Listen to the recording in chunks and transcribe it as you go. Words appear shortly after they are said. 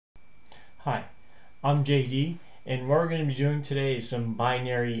Hi, I'm JD, and what we're going to be doing today is some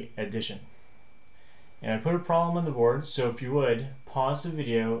binary addition. And I put a problem on the board, so if you would, pause the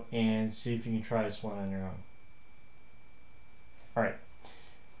video and see if you can try this one on your own. Alright,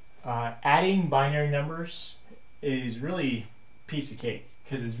 adding binary numbers is really a piece of cake,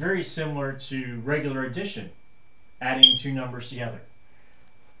 because it's very similar to regular addition, adding two numbers together.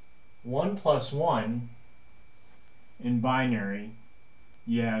 1 plus 1 in binary,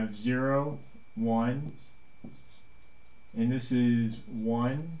 you have 0, 1, and this is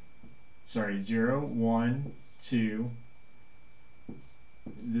 0, 1, 2,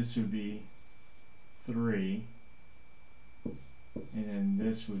 this would be 3, and then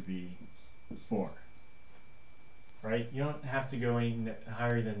this would be 4. Right? You don't have to go any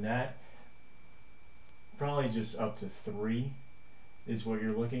higher than that. Probably just up to 3 is what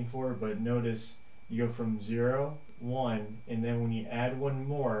you're looking for, but notice you go from 0, 1, and then when you add one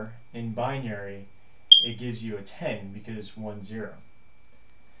more in binary, it gives you a 10 because it's 1, 0.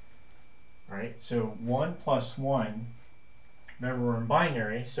 Alright, so 1 plus 1, remember we're in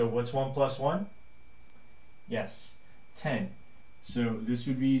binary, so what's 1 plus 1? Yes, 10. So this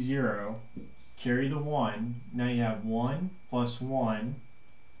would be 0, carry the 1, now you have 1 plus 1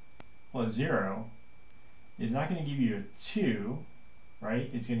 plus 0 is not going to give you a 2, right?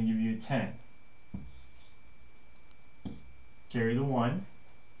 It's going to give you a 10. Carry the 1,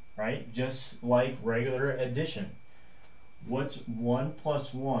 right? Just like regular addition. What's 1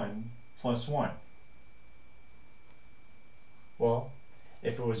 plus 1 plus 1? Well,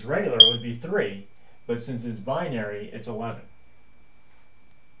 if it was regular, it would be 3, but since it's binary, it's 11.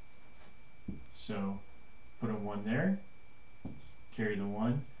 So put a 1 there, carry the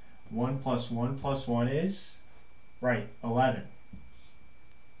 1. 1 plus 1 plus 1 is, right, 11.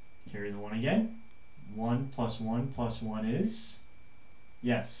 Carry the 1 again. 1 plus 1 plus 1 is,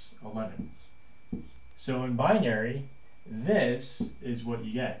 yes, 11. So in binary, this is what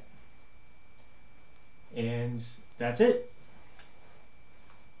you get. And that's it.